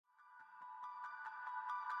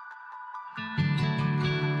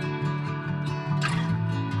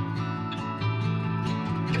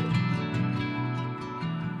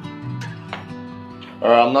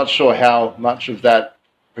Or I'm not sure how much of that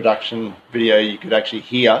production video you could actually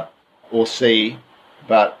hear or see,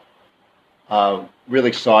 but I'm really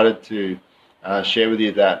excited to share with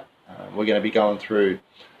you that we're going to be going through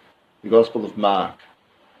the Gospel of Mark.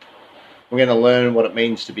 We're going to learn what it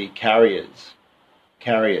means to be carriers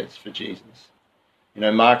for Jesus. You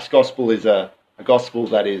know, Mark's Gospel is a gospel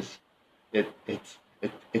that is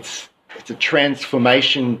it's a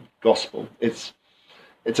transformation gospel. It's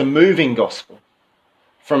a moving gospel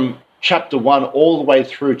from chapter 1 all the way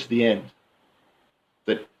through to the end.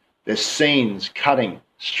 That there's scenes cutting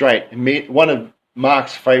straight. One of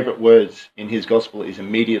Mark's favourite words in his gospel is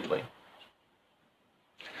immediately.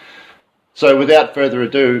 So without further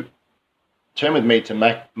ado, turn with me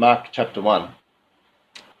to Mark chapter 1.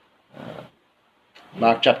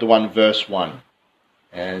 Mark chapter 1 verse 1.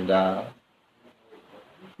 And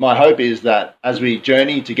my hope is that as we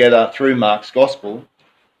journey together through Mark's gospel,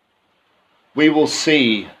 we will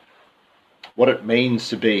see what it means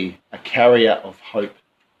to be a carrier of hope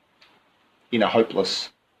in a hopeless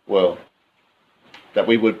world. That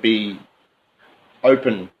we would be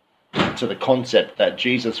open to the concept that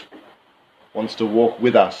Jesus wants to walk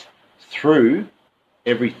with us through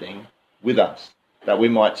everything with us, that we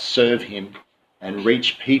might serve him and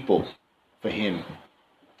reach people for him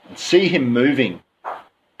and see him moving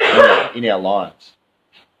in our lives.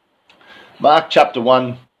 Mark chapter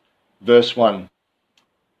 1 verse 1.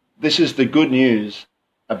 This is the good news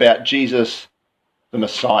about Jesus, the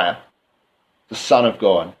Messiah, the Son of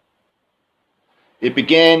God. It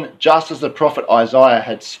began just as the prophet Isaiah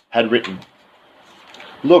had written.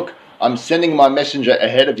 Look, I'm sending my messenger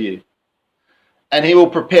ahead of you, and he will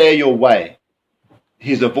prepare your way.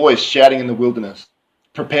 Here's a voice shouting in the wilderness,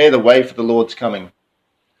 prepare the way for the Lord's coming.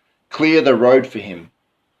 Clear the road for him.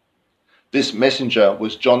 This messenger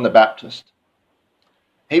was John the Baptist.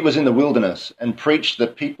 He was in the wilderness and preached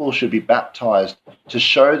that people should be baptized to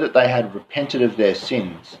show that they had repented of their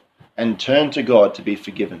sins and turned to God to be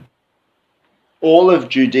forgiven. All of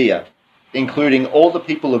Judea, including all the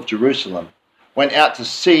people of Jerusalem, went out to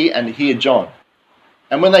see and hear John.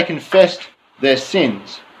 And when they confessed their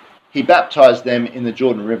sins, he baptized them in the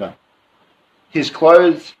Jordan River. His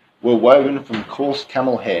clothes were woven from coarse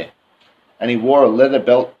camel hair, and he wore a leather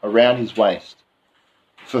belt around his waist.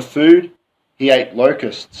 For food, he ate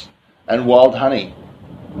locusts and wild honey.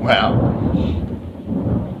 Wow.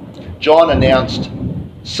 John announced,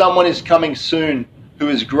 someone is coming soon who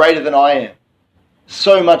is greater than I am,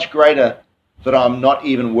 so much greater that I am not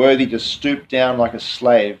even worthy to stoop down like a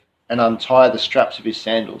slave and untie the straps of his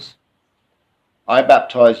sandals. I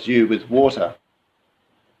baptized you with water,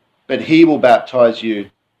 but he will baptize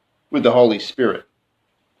you with the Holy Spirit.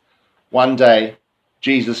 One day,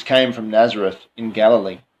 Jesus came from Nazareth in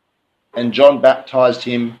Galilee, and John baptized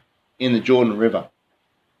him in the Jordan River.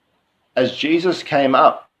 As Jesus came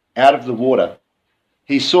up out of the water,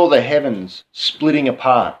 he saw the heavens splitting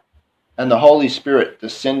apart and the Holy Spirit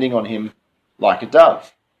descending on him like a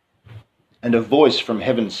dove. And a voice from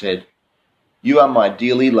heaven said, you are my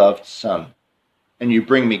dearly loved Son, and you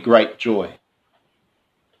bring me great joy.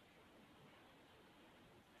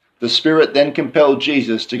 The Spirit then compelled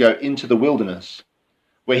Jesus to go into the wilderness,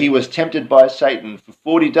 where he was tempted by Satan for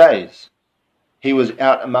 40 days. He was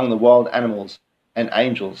out among the wild animals, and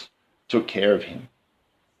angels took care of him.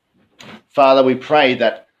 Father, we pray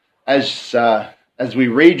that as we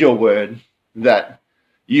read your word, that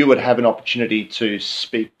you would have an opportunity to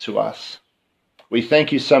speak to us. We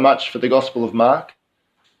thank you so much for the Gospel of Mark.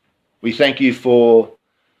 We thank you for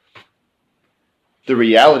the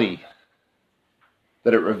reality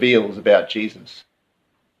that it reveals about Jesus.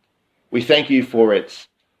 We thank you for its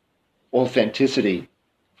authenticity,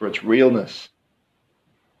 for its realness.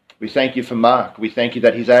 We thank you for Mark. We thank you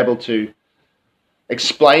that he's able to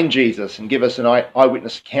explain Jesus and give us an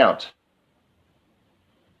eyewitness account.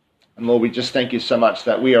 And Lord, we just thank you so much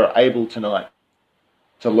that we are able tonight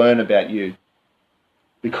to learn about you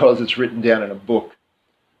because it's written down in a book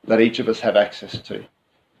that each of us have access to.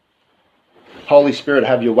 Holy Spirit,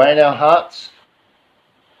 have your way in our hearts.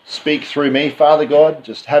 Speak through me, Father God.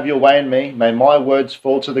 Just have your way in me. May my words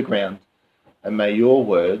fall to the ground, and may your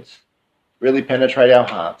words really penetrate our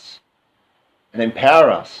hearts and empower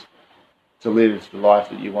us to live the life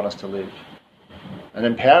that you want us to live, and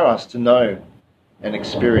empower us to know and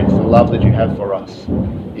experience the love that you have for us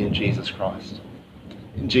in Jesus Christ.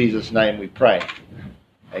 In Jesus' name we pray.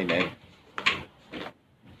 Amen.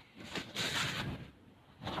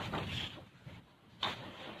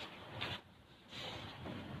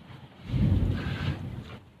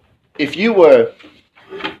 If you were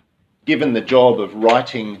given the job of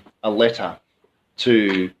writing a letter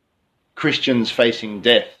to Christians facing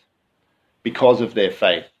death because of their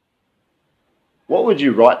faith, what would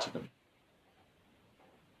you write to them?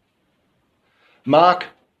 Mark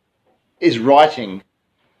is writing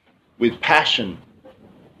with passion,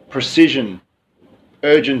 precision,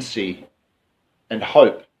 urgency, and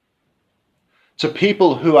hope to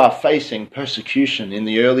people who are facing persecution in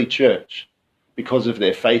the early church because of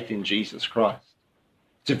their faith in Jesus Christ.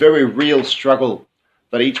 It's a very real struggle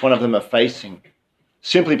that each one of them are facing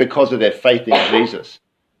simply because of their faith in Jesus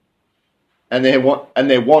and their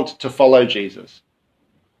want to follow Jesus.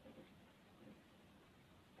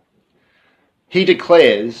 He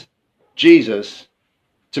declares Jesus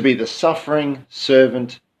to be the suffering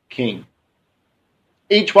servant king.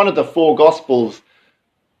 Each one of the four Gospels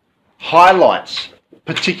highlights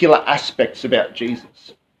particular aspects about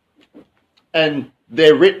Jesus. And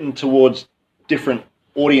they're written towards different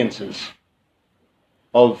audiences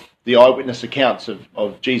of the eyewitness accounts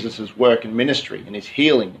of Jesus' work and ministry and his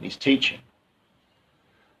healing and his teaching.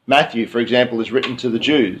 Matthew, for example, is written to the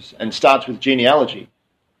Jews and starts with genealogy,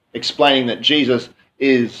 explaining that Jesus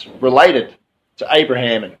is related to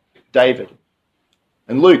Abraham and David.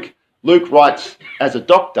 And Luke writes as a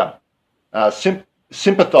doctor,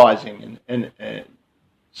 sympathizing and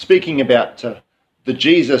speaking about the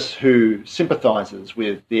Jesus who sympathizes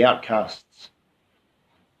with the outcasts.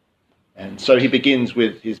 And so he begins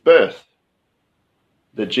with his birth,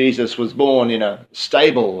 that Jesus was born in a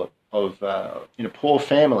stable in a poor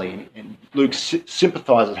family, and Luke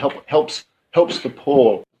sympathizes, helps the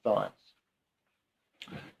poor.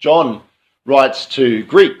 John writes to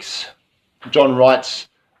Greeks. John writes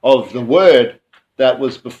of the Word that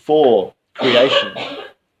was before creation,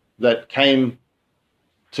 that came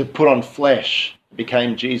to put on flesh,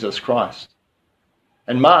 became Jesus Christ.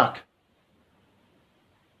 And Mark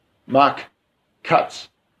cuts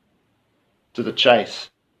to the chase.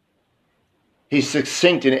 He's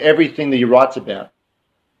succinct in everything that he writes about.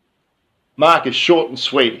 Mark is short and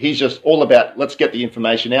sweet. He's just all about, let's get the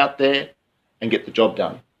information out there and get the job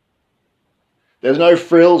done. There's no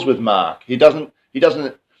frills with Mark. He's not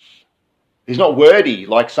wordy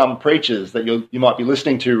like some preachers that you might be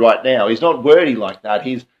listening to right now. He's not wordy like that.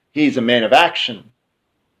 He's a man of action.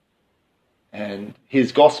 And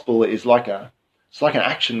his gospel is like an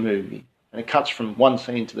action movie. And it cuts from one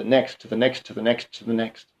scene to the next, to the next, to the next, to the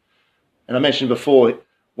next. And I mentioned before,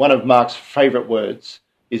 one of Mark's favourite words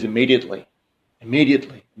is immediately.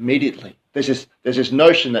 Immediately, immediately. There's this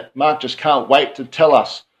notion that Mark just can't wait to tell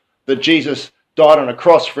us that Jesus died on a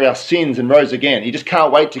cross for our sins and rose again. He just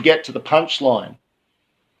can't wait to get to the punchline.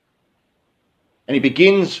 And he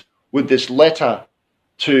begins with this letter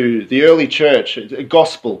to the early church, a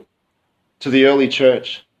gospel to the early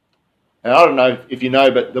church. And I don't know if you know,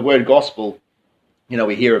 but the word gospel,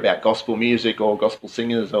 we hear about gospel music or gospel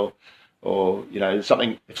singers or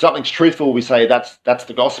something. If something's truthful, we say that's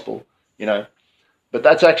the gospel, But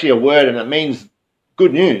that's actually a word, and it means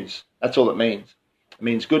good news. That's all it means. It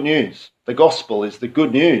means good news. The gospel is the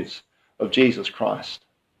good news of Jesus Christ.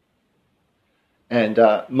 And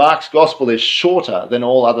Mark's gospel is shorter than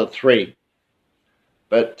all other three,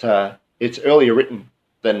 but it's earlier written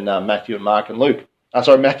than Matthew, Luke,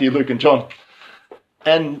 and John.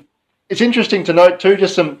 And it's interesting to note too,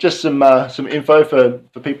 just some info for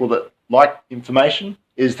people that like information,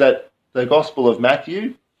 is that the Gospel of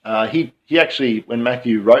Matthew, he actually, when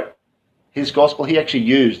Matthew wrote his gospel, he actually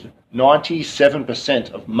used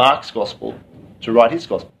 97% of Mark's gospel to write his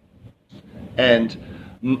gospel, and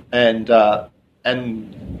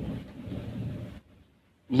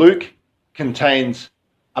Luke contains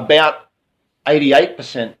about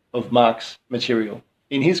 88% of Mark's material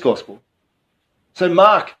in his gospel. So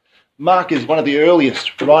Mark is one of the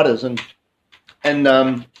earliest writers, and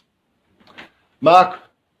Mark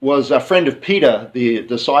was a friend of Peter, the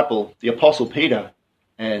disciple, the apostle Peter,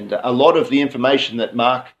 and a lot of the information that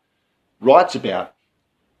Mark writes about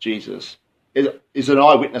Jesus is an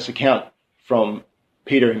eyewitness account from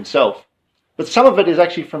Peter himself. But some of it is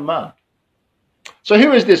actually from Mark. So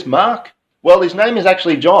who is this Mark? Well, his name is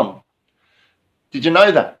actually John. Did you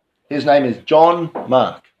know that? His name is John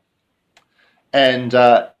Mark. And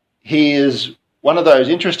he is one of those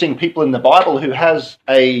interesting people in the Bible who has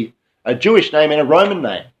a Jewish name and a Roman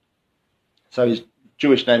name. So his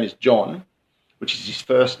Jewish name is John, which is his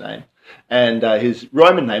first name, and his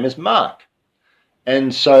Roman name is Mark.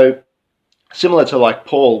 And so similar to like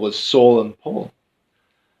Paul was Saul and Paul.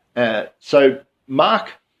 So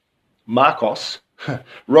Marcos,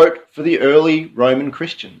 wrote for the early Roman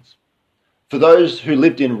Christians. For those who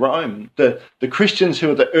lived in Rome, the Christians who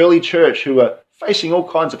were the early church who were facing all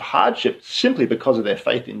kinds of hardships simply because of their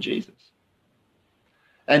faith in Jesus.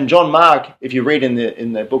 And John Mark, if you read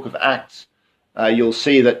in the book of Acts, you'll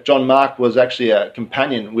see that John Mark was actually a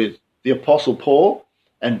companion with the Apostle Paul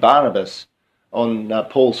and Barnabas on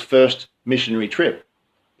Paul's first missionary trip.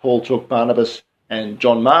 Paul took Barnabas and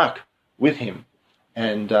John Mark with him,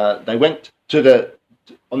 and they went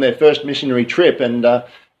on their first missionary trip.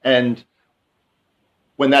 And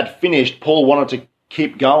when that finished, Paul wanted to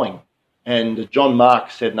keep going, and John Mark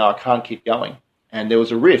said, "No, I can't keep going." And there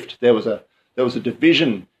was a rift. There was a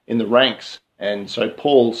division in the ranks, and so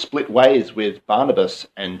Paul split ways with Barnabas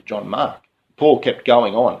and John Mark. Paul kept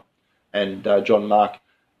going on, and John Mark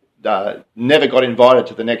never got invited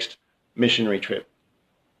to the next missionary trip.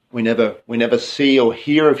 We never see or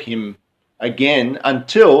hear of him again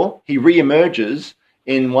until he re-emerges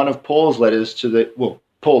in one of Paul's letters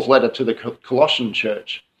Paul's letter to the Colossian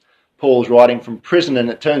church. Paul's writing from prison, and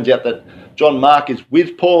it turns out that John Mark is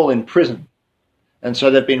with Paul in prison, and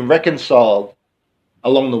so they've been reconciled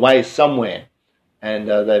along the way somewhere, and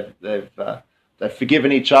they've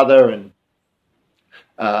forgiven each other,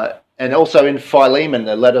 and also in Philemon,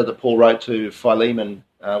 the letter that Paul wrote to Philemon,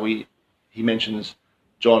 he mentions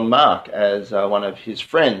John Mark as one of his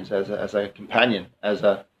friends, as a companion, as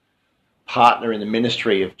a partner in the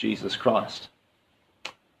ministry of Jesus Christ.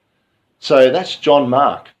 So that's John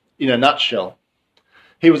Mark in a nutshell.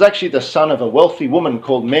 He was actually the son of a wealthy woman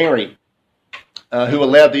called Mary, who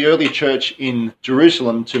allowed the early church in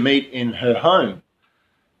Jerusalem to meet in her home.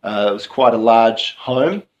 It was quite a large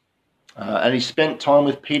home, and he spent time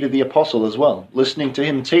with Peter the Apostle as well, listening to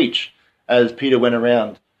him teach as Peter went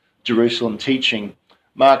around Jerusalem teaching.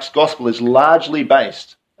 Mark's gospel is largely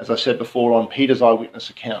based, as I said before, on Peter's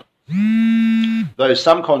eyewitness account, though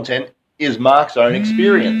some content is Mark's own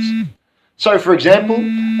experience. So, for example,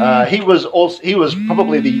 he was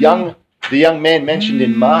probably the young man mentioned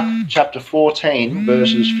in Mark chapter 14,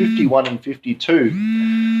 verses 51 and 52,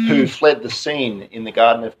 who fled the scene in the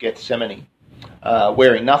Garden of Gethsemane,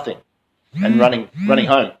 wearing nothing, and running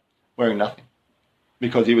home wearing nothing,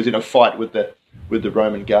 because he was in a fight with the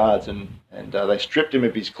Roman guards, and they stripped him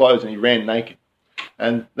of his clothes and he ran naked.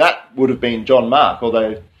 And that would have been John Mark,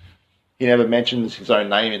 although he never mentions his own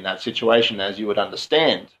name in that situation, as you would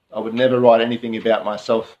understand. I would never write anything about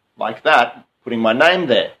myself like that, putting my name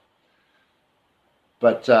there.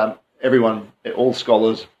 But all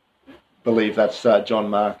scholars believe that's John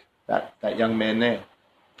Mark, that young man there.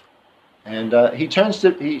 And he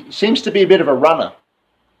seems to be a bit of a runner,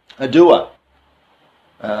 a doer.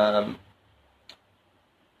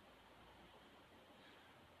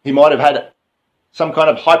 He might have had some kind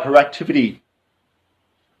of hyperactivity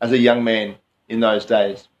as a young man in those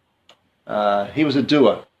days. He was a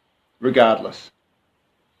doer, regardless.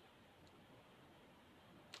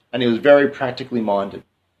 And he was very practically minded.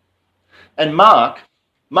 And Mark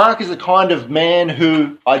is the kind of man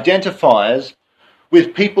who identifies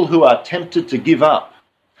with people who are tempted to give up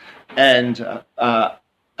and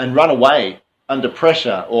run away under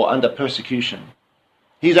pressure or under persecution.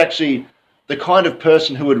 He's actually the kind of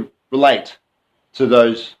person who would relate to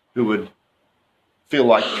those who would feel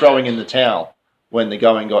like throwing in the towel when the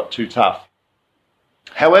going got too tough.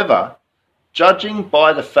 However, judging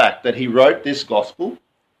by the fact that he wrote this gospel,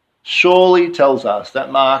 surely tells us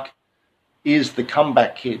that Mark is the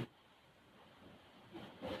comeback kid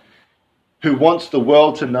who wants the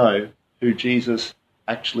world to know who Jesus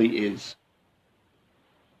actually is.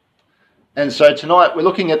 And so tonight we're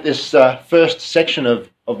looking at this first section of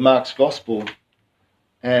Mark's gospel,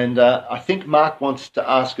 and I think Mark wants to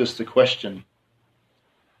ask us the question,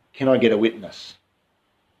 can I get a witness?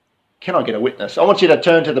 Can I get a witness? I want you to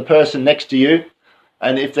turn to the person next to you,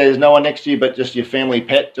 and if there's no one next to you but just your family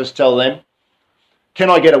pet, just tell them, can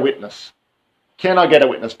I get a witness? Can I get a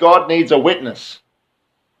witness? God needs a witness.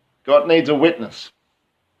 God needs a witness.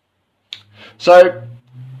 So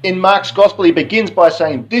in Mark's gospel, he begins by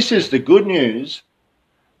saying, this is the good news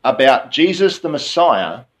about Jesus the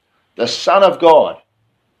Messiah, the Son of God.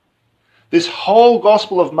 This whole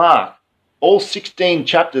gospel of Mark, all 16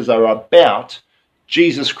 chapters are about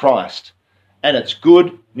Jesus Christ. And it's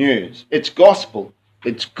good news. It's gospel.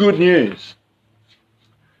 It's good news.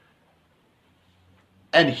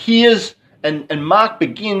 And Mark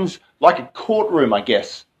begins like a courtroom, I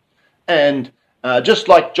guess. And just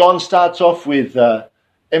like John starts off with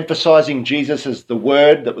emphasizing Jesus as the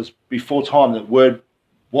Word that was before time, the Word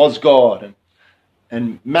was God.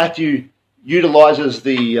 And Matthew utilizes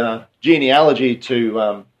the genealogy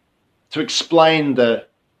to explain the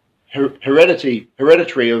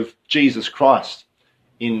hereditary of Jesus Christ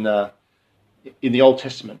in the Old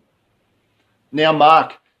Testament. Now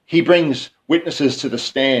Mark, he brings witnesses to the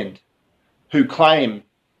stand who claim,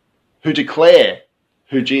 who declare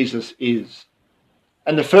who Jesus is.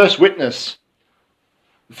 And the first witness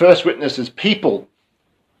is people.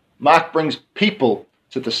 Mark brings people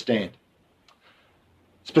to the stand,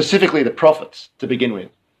 specifically the prophets to begin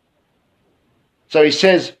with. So he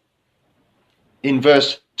says in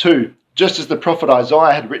verse 2, just as the prophet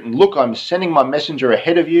Isaiah had written, "Look, I'm sending my messenger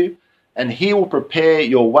ahead of you, and he will prepare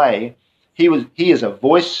your way. He is a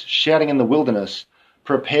voice shouting in the wilderness,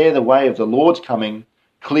 prepare the way of the Lord's coming,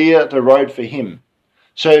 clear the road for him."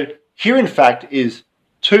 So here, in fact, is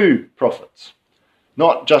two prophets,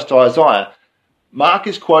 not just Isaiah. Mark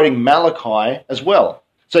is quoting Malachi as well.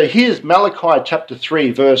 So here's Malachi chapter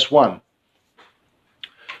 3, verse 1.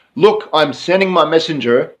 "Look, I'm sending my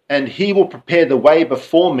messenger, and he will prepare the way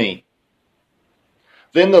before me.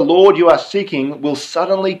 Then the Lord you are seeking will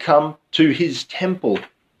suddenly come to his temple.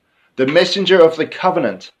 The messenger of the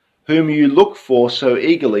covenant, whom you look for so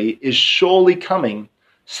eagerly, is surely coming,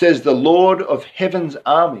 says the Lord of heaven's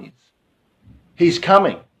armies." He's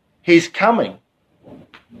coming. He's coming.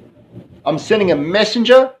 I'm sending a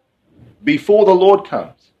messenger before the Lord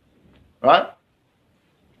comes. Right?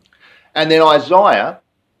 And then Isaiah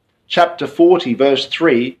chapter 40, verse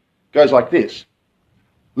 3 goes like this.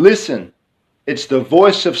 "Listen, it's the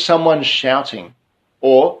voice of someone shouting,"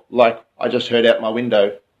 or, like I just heard out my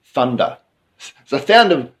window, thunder. It's the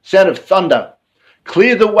sound of thunder.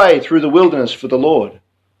 "Clear the way through the wilderness for the Lord.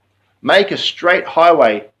 Make a straight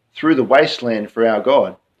highway through the wasteland for our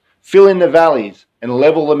God. Fill in the valleys and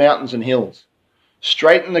level the mountains and hills.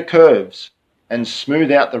 Straighten the curves and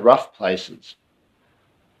smooth out the rough places.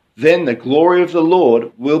 Then the glory of the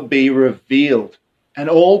Lord will be revealed, and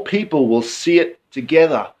all people will see it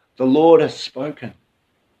together. The Lord has spoken."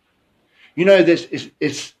 You know,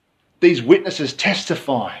 these witnesses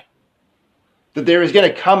testify that there is going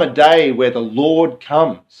to come a day where the Lord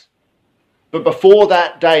comes. But before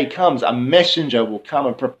that day comes, a messenger will come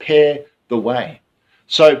and prepare the way.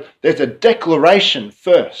 So there's a declaration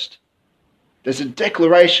first. There's a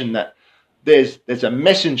declaration that there's a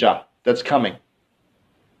messenger that's coming.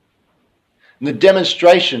 And the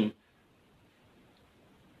demonstration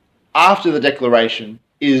after the declaration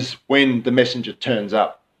is when the messenger turns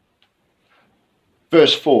up.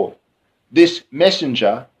 Verse 4, "This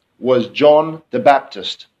messenger was John the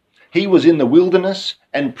Baptist. He was in the wilderness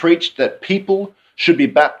and preached that people should be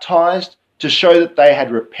baptized to show that they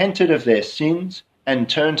had repented of their sins and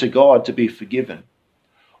turned to God to be forgiven.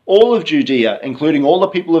 All of Judea, including all the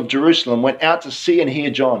people of Jerusalem, went out to see and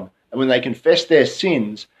hear John, and when they confessed their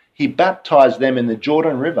sins, he baptized them in the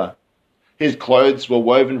Jordan River. His clothes were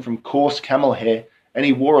woven from coarse camel hair, and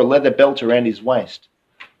he wore a leather belt around his waist.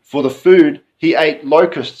 For the food, he ate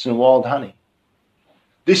locusts and wild honey."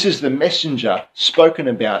 This is the messenger spoken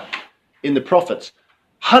about in the prophets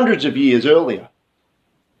hundreds of years earlier.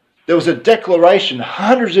 There was a declaration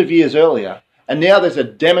hundreds of years earlier, and now there's a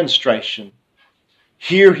demonstration.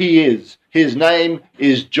 Here he is. His name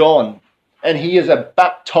is John, and he is a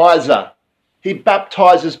baptizer. He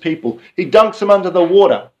baptizes people. He dunks them under the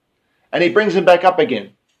water, and he brings them back up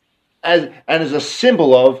again. And as a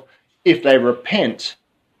symbol of, if they repent,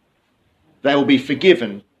 they will be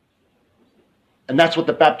forgiven. And that's what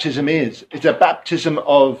the baptism is. It's a baptism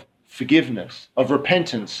of forgiveness, of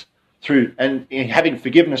repentance, through and having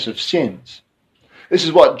forgiveness of sins. This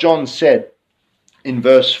is what John said in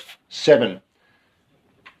verse 7.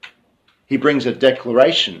 He brings a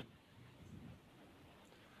declaration.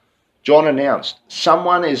 John announced,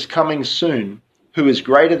 "Someone is coming soon who is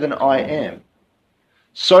greater than I am.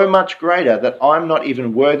 So much greater that I'm not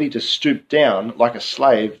even worthy to stoop down like a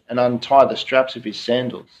slave and untie the straps of his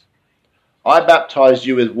sandals. I baptized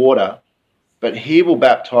you with water, but he will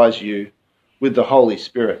baptize you with the Holy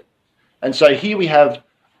Spirit." And so here we have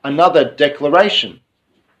another declaration.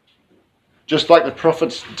 Just like the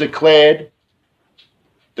prophets declared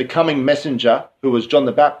the coming messenger, who was John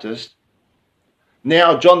the Baptist,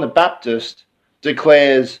 now John the Baptist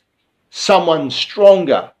declares someone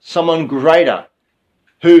stronger, someone greater,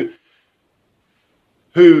 who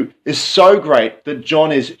is so great that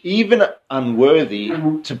John is even unworthy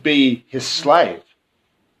to be his slave.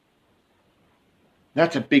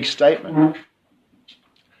 That's a big statement.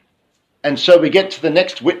 And so we get to the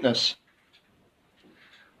next witness.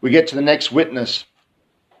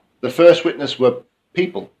 The first witness was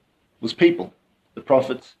people, the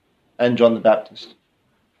prophets and John the Baptist,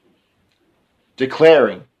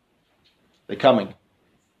 declaring the coming.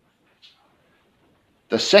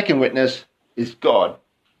 The second witness is God.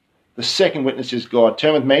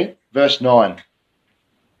 Turn with me, verse 9.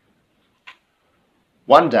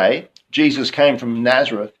 "One day, Jesus came from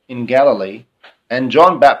Nazareth in Galilee, and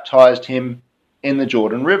John baptized him in the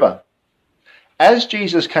Jordan River. As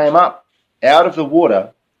Jesus came up out of the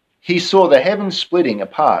water, he saw the heavens splitting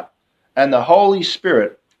apart and the Holy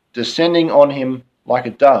Spirit descending on him like a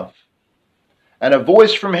dove. And a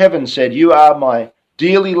voice from heaven said, "You are my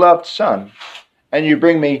dearly loved Son, and you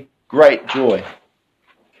bring me great joy."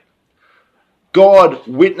 God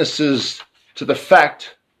witnesses to the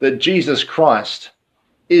fact that Jesus Christ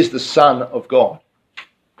is the Son of God.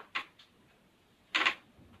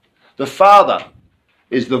 The Father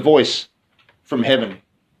is the voice from heaven.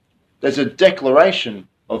 There's a declaration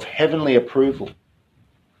of heavenly approval.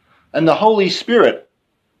 And the Holy Spirit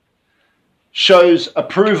shows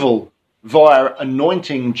approval via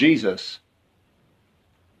anointing Jesus,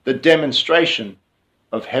 the demonstration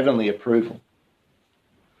of heavenly approval.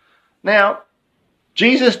 Now,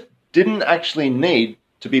 Jesus didn't actually need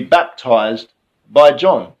to be baptized by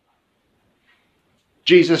John.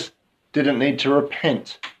 Jesus didn't need to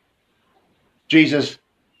repent. Jesus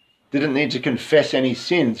didn't need to confess any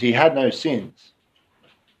sins. He had no sins.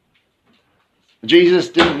 Jesus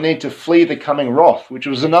didn't need to flee the coming wrath, which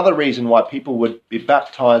was another reason why people would be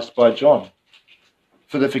baptized by John.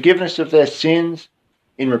 For the forgiveness of their sins,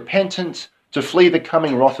 in repentance, to flee the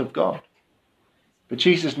coming wrath of God. But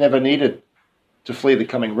Jesus never needed to flee the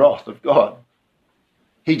coming wrath of God.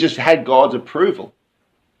 He just had God's approval.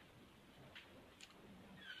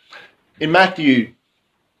 In Matthew,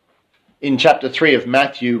 in chapter 3 of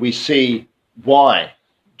Matthew, we see why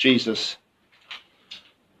Jesus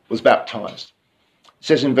was baptized. It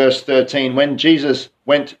says in verse 13, when Jesus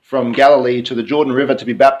went from Galilee to the Jordan River to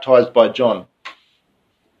be baptized by John,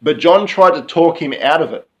 but John tried to talk him out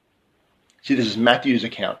of it. See, this is Matthew's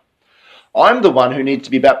account. "I'm the one who needs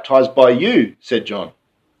to be baptized by you," said John.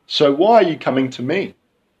 "So why are you coming to me?"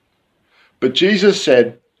 But Jesus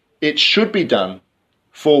said, "It should be done,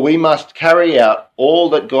 for we must carry out all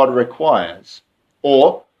that God requires,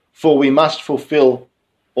 or for we must fulfill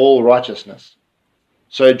all righteousness."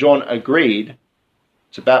 So John agreed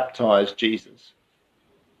to baptize Jesus.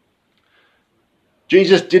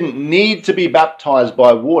 Jesus didn't need to be baptized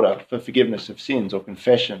by water for forgiveness of sins or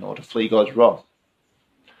confession or to flee God's wrath.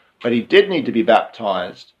 But he did need to be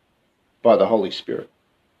baptized by the Holy Spirit.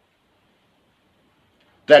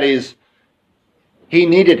 That is, he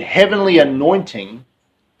needed heavenly anointing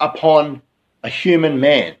upon a human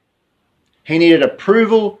man. He needed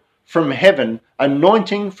approval from heaven,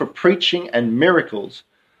 anointing for preaching and miracles.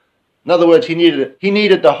 In other words, he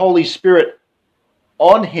needed the Holy Spirit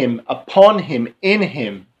on him, upon him, in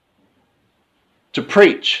him, to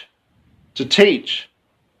preach, to teach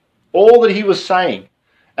all that he was saying.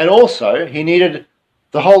 And also, he needed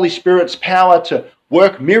the Holy Spirit's power to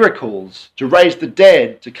work miracles, to raise the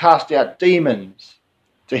dead, to cast out demons,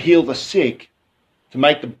 to heal the sick, to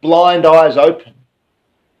make the blind eyes open.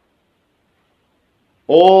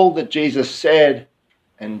 All that Jesus said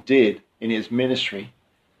and did in his ministry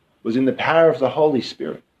was in the power of the Holy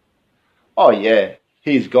Spirit. Oh yeah,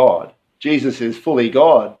 he's God. Jesus is fully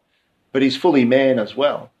God, but he's fully man as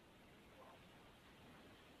well.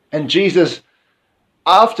 And Jesus,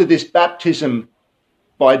 after this baptism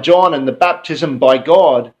by John and the baptism by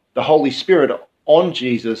God, the Holy Spirit on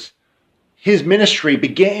Jesus, his ministry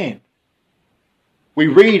began. We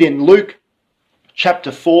read in Luke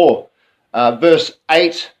chapter 4, verse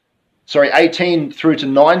 18 through to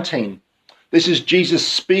 19. This is Jesus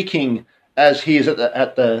speaking as he is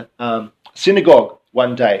at the synagogue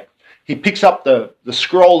one day. He picks up the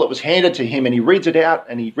scroll that was handed to him and he reads it out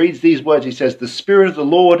and he reads these words. He says, "The Spirit of the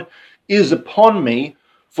Lord is upon me,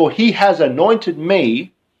 for he has anointed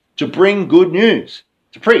me to bring good news,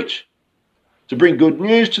 to preach, to bring good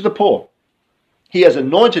news to the poor. He has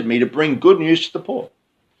anointed me to bring good news to the poor.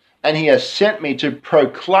 And he has sent me to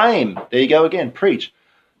proclaim," there you go again, preach,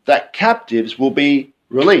 "that captives will be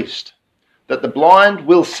released, that the blind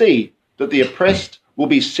will see, that the oppressed will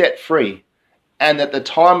be set free, and that the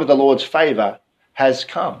time of the Lord's favour has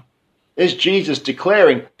come." There's Jesus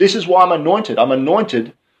declaring, this is why I'm anointed. I'm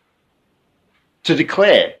anointed to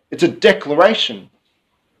declare. It's a declaration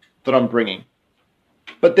that I'm bringing.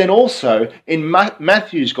 But then also in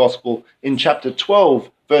Matthew's Gospel, in chapter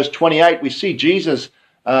 12, verse 28, we see Jesus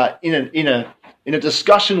in a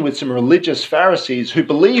discussion with some religious Pharisees who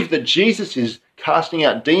believe that Jesus is casting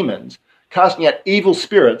out demons, casting out evil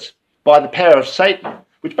spirits by the power of Satan,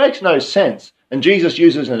 which makes no sense. And Jesus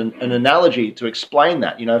uses an analogy to explain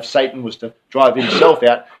that. You know, if Satan was to drive himself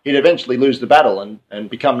out, he'd eventually lose the battle and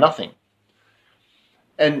become nothing.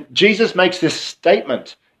 And Jesus makes this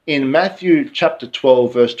statement in Matthew chapter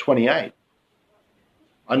 12, verse 28.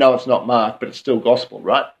 I know it's not Mark, but it's still gospel,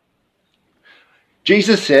 right?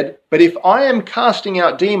 Jesus said, "But if I am casting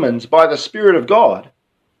out demons by the Spirit of God,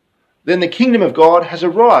 then the kingdom of God has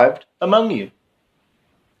arrived among you.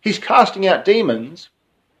 He's casting out demons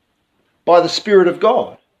by the Spirit of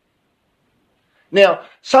God. Now,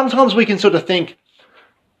 sometimes we can sort of think,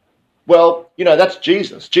 well, that's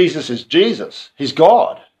Jesus. Jesus is Jesus. He's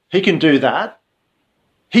God. He can do that.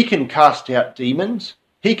 He can cast out demons.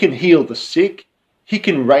 He can heal the sick. He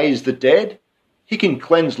can raise the dead. He can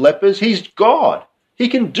cleanse lepers. He's God. He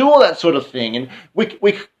can do all that sort of thing. And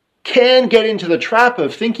we can get into the trap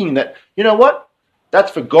of thinking that,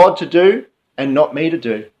 that's for God to do and not me to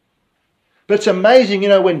do. But it's amazing,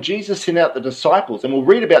 when Jesus sent out the disciples, and we'll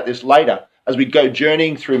read about this later as we go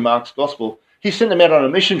journeying through Mark's Gospel, he sent them out on a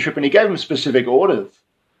mission trip and he gave them specific orders.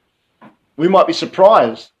 We might be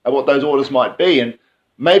surprised at what those orders might be and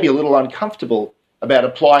maybe a little uncomfortable about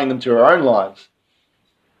applying them to our own lives.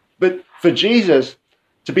 But for Jesus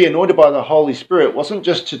to be anointed by the Holy Spirit wasn't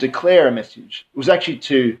just to declare a message. It was actually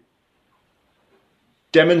to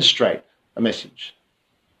demonstrate a message.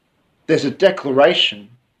 There's a declaration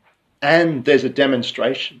and there's a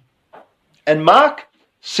demonstration. And Mark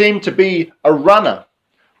seemed to be a runner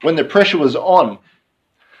when the pressure was on.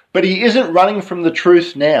 But he isn't running from the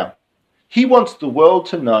truth now. He wants the world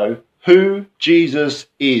to know who Jesus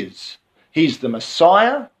is. He's the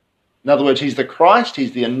Messiah. In other words, he's the Christ.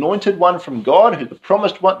 He's the anointed one from God, who's the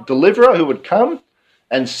promised one, deliverer who would come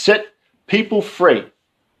and set people free.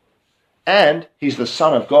 And he's the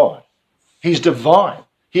Son of God. He's divine.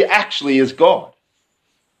 He actually is God.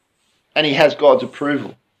 And he has God's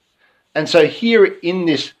approval. And so here in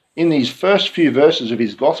these first few verses of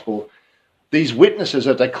his gospel, these witnesses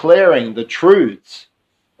are declaring the truths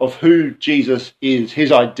of who Jesus is,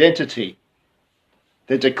 his identity.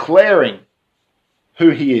 They're declaring who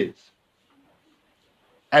he is.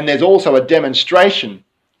 And there's also a demonstration.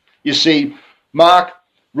 You see, Mark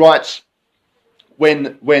writes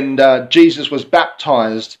when Jesus was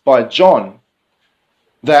baptized by John,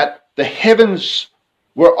 that the heavens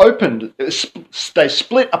were opened. They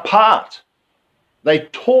split apart. They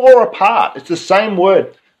tore apart. It's the same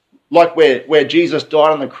word like where Jesus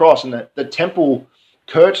died on the cross and the temple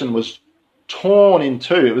curtain was torn in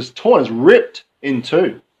two. It was torn, it was ripped in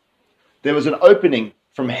two. There was an opening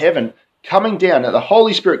from heaven coming down. Now, the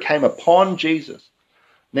Holy Spirit came upon Jesus.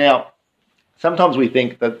 Now, sometimes we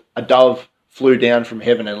think that a dove flew down from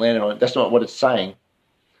heaven and landed on it. That's not what it's saying.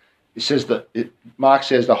 It says Mark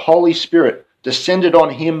says the Holy Spirit descended on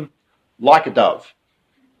him like a dove.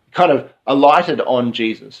 Kind of alighted on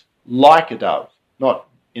Jesus like a dove, not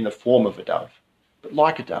in the form of a dove, but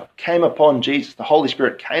like a dove. Came upon Jesus. The Holy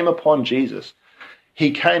Spirit came upon Jesus.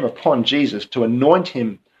 He came upon Jesus to anoint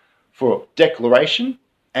him for declaration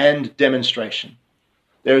and demonstration.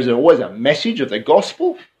 There is always a message of the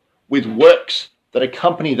gospel with works that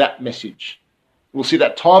accompany that message. We'll see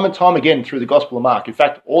that time and time again through the Gospel of Mark. In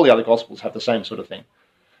fact, all the other Gospels have the same sort of thing.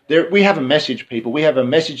 We have a message, people. We have a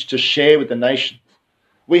message to share with the nations.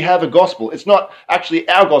 We have a gospel. It's not actually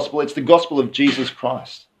our gospel, it's the gospel of Jesus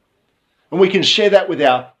Christ. And we can share that with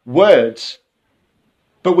our words,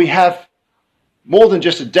 but we have more than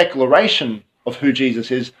just a declaration of who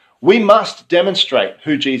Jesus is. We must demonstrate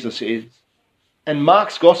who Jesus is. And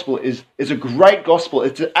Mark's gospel is a great gospel.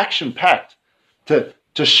 It's action-packed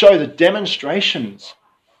to show the demonstrations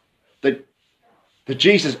that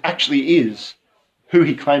Jesus actually is who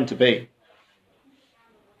he claimed to be.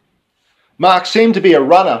 Mark seemed to be a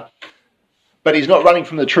runner, but he's not running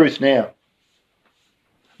from the truth now.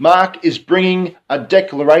 Mark is bringing a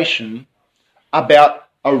declaration about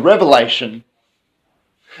a revelation,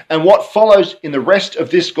 and what follows in the rest of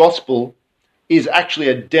this gospel is actually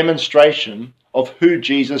a demonstration of who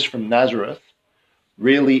Jesus from Nazareth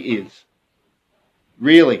really is.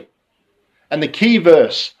 Really. And the key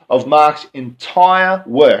verse of Mark's entire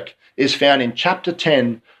work is found in chapter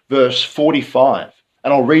 10, verse 45.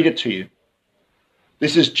 And I'll read it to you.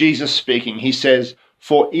 This is Jesus speaking. He says,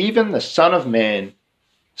 "For even the Son of Man,"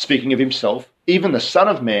 speaking of himself, "even the Son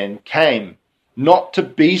of Man came not to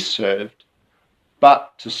be served,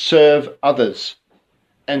 but to serve others,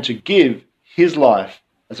 and to give his life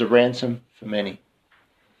as a ransom for many."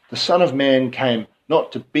 The Son of Man came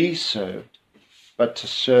not to be served, but to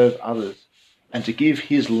serve others, and to give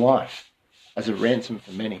his life as a ransom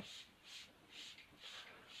for many.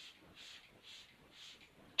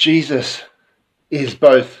 Jesus is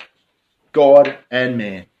both God and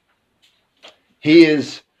man. He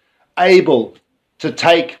is able to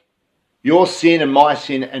take your sin and my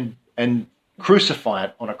sin and crucify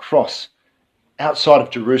it on a cross outside of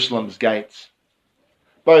Jerusalem's gates,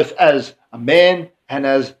 both as a man and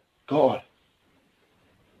as God.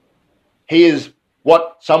 He is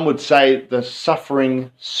what some would say the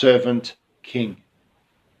suffering servant king.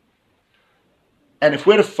 And if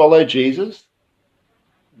we're to follow Jesus,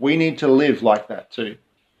 we need to live like that too.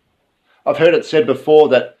 I've heard it said before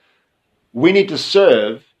that we need to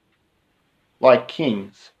serve like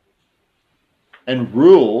kings and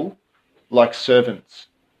rule like servants.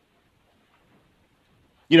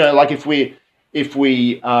 You know, like if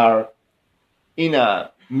we are in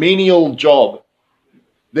a menial job,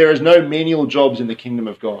 there is no menial jobs in the kingdom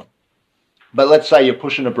of God. But let's say you're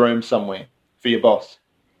pushing a broom somewhere for your boss.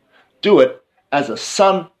 Do it as a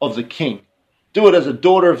son of the king. Do it as a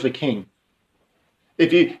daughter of the king.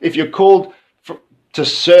 If you're called to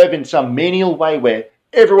serve in some menial way where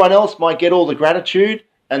everyone else might get all the gratitude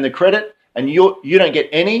and the credit and you don't get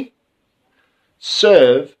any,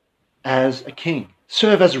 serve as a king.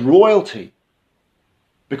 Serve as royalty,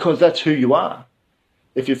 because that's who you are.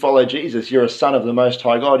 If you follow Jesus, you're a son of the Most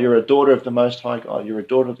High God. You're a daughter of the Most High God. You're a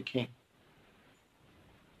daughter of the King.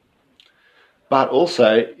 But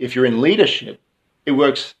also, if you're in leadership, it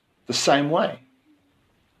works the same way.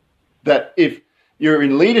 That if you're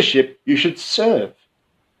in leadership, you should serve.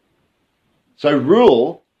 So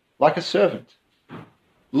rule like a servant.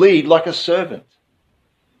 Lead like a servant.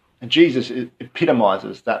 And Jesus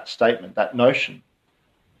epitomizes that statement, that notion.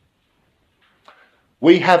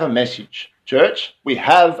 We have a message, church. We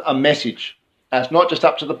have a message. And it's not just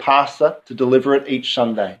up to the pastor to deliver it each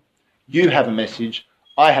Sunday. You have a message.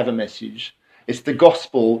 I have a message. It's the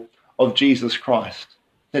gospel of Jesus Christ,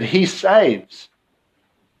 that he saves.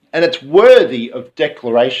 And it's worthy of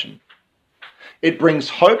declaration. It brings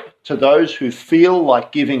hope to those who feel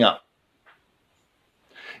like giving up.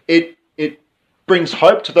 It brings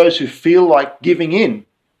hope to those who feel like giving in.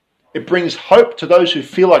 It brings hope to those who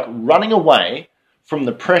feel like running away from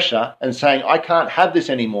the pressure and saying, I can't have this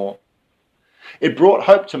anymore. It brought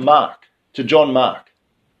hope to John Mark,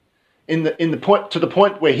 to the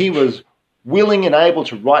point where he was willing and able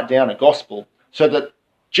to write down a gospel so that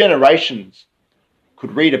generations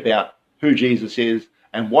could read about who Jesus is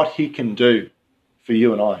and what he can do for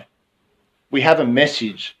you and I. We have a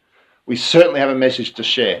message. We certainly have a message to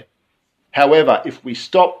share. However, if we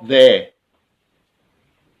stop there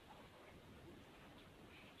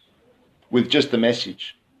with just the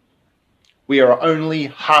message, we are only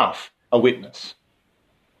half a witness.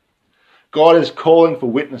 God is calling for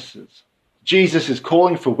witnesses. Jesus is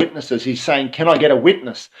calling for witnesses. He's saying, can I get a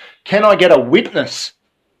witness? Can I get a witness?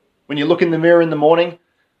 When you look in the mirror in the morning,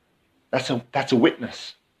 that's a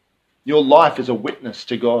witness. Your life is a witness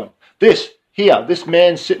to God. This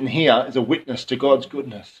man sitting here is a witness to God's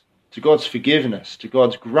goodness, to God's forgiveness, to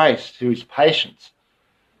God's grace, to his patience,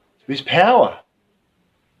 to his power.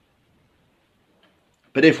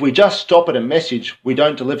 But if we just stop at a message, we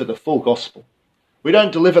don't deliver the full gospel. We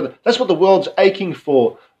don't deliver. That's what the world's aching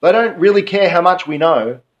for. They don't really care how much we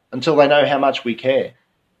know until they know how much we care.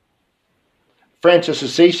 Francis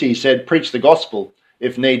Assisi said, preach the gospel,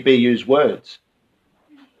 if need be, use words.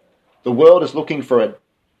 The world is looking for a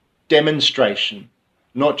demonstration,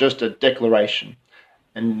 not just a declaration.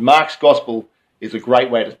 And Mark's gospel is a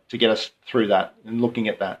great way to get us through that and looking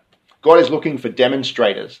at that. God is looking for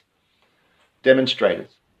demonstrators. Demonstrators.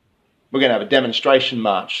 We're going to have a demonstration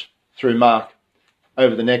march through Mark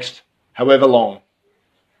over the next however long.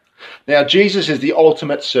 Now, Jesus is the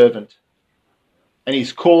ultimate servant, and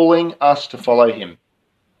he's calling us to follow him.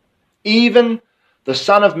 Even the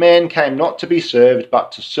Son of Man came not to be served,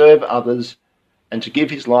 but to serve others and to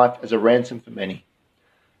give his life as a ransom for many.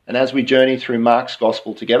 And as we journey through Mark's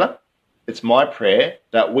gospel together, it's my prayer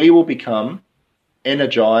that we will become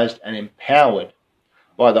energized and empowered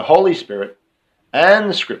by the Holy Spirit and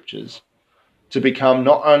the Scriptures to become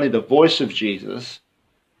not only the voice of Jesus,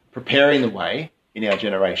 preparing the way in our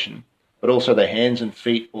generation, but also the hands and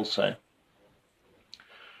feet also.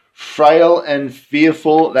 Frail and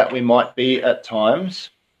fearful that we might be at times,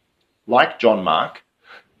 like John Mark,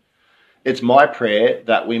 it's my prayer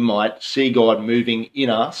that we might see God moving in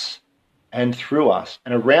us and through us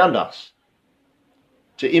and around us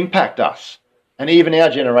to impact us and even our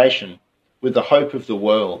generation with the hope of the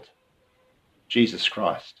world, Jesus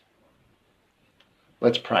Christ.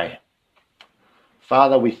 Let's pray.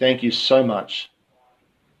 Father, we thank you so much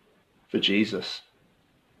for Jesus.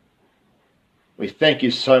 We thank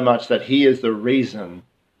you so much that he is the reason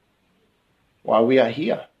why we are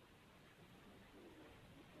here.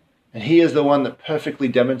 And he is the one that perfectly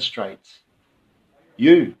demonstrates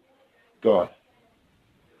you, God,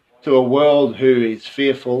 to a world who is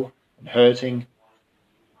fearful and hurting,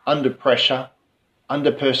 under pressure,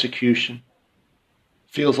 under persecution,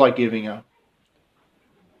 feels like giving up.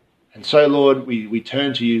 And so, Lord, we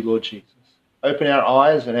turn to you, Lord Jesus. Open our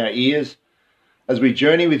eyes and our ears as we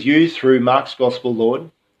journey with you through Mark's gospel, Lord.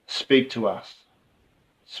 Speak to us.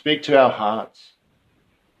 speak to our hearts.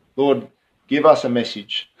 Lord, give us a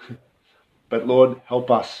message, but Lord, help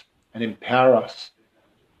us and empower us.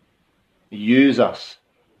 Use us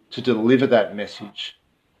to deliver that message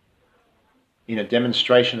in a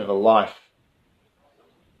demonstration of a life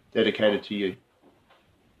dedicated to you.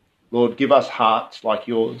 Lord, give us hearts like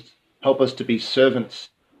yours. Help us to be servants,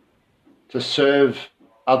 to serve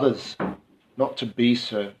others, not to be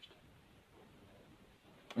served.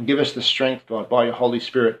 And give us the strength, God, by your Holy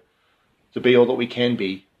Spirit, to be all that we can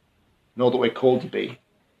be and all that we're called to be,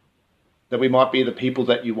 that we might be the people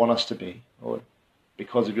that you want us to be, Lord,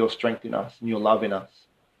 because of your strength in us and your love in us.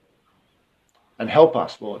 And help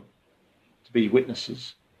us, Lord, to be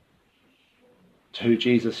witnesses to who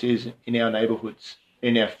Jesus is in our neighbourhoods,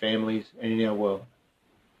 in our families, and in our world.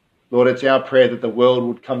 Lord, it's our prayer that the world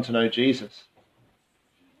would come to know Jesus.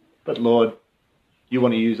 But Lord, you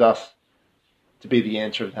want to use us to be the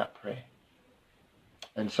answer of that prayer.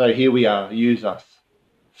 And so here we are. Use us,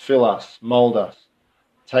 fill us, mould us,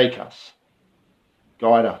 take us,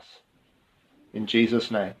 guide us. In Jesus'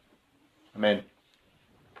 name, amen.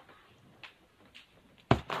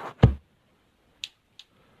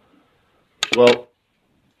 Well,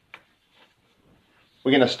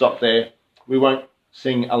 we're going to stop there. We won't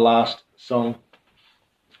sing a last song,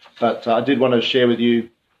 but I did want to share with you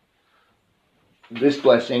this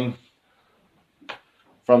blessing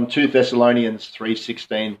from 2 Thessalonians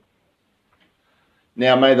 3:16.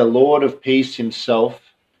 Now may the Lord of peace himself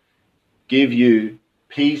give you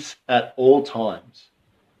peace at all times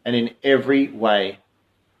and in every way.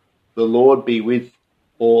 The Lord be with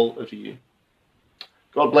all of you.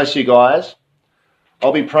 God bless you guys.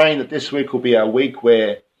 I'll be praying that this week will be a week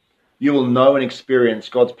where you will know and experience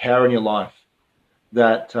God's power in your life.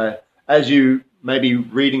 That as you may be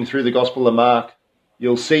reading through the Gospel of Mark,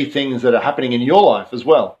 you'll see things that are happening in your life as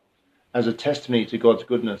well as a testimony to God's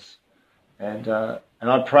goodness. And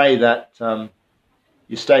I pray that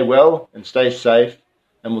you stay well and stay safe,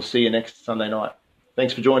 and we'll see you next Sunday night.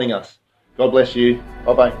 Thanks for joining us. God bless you.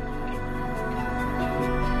 Bye-bye.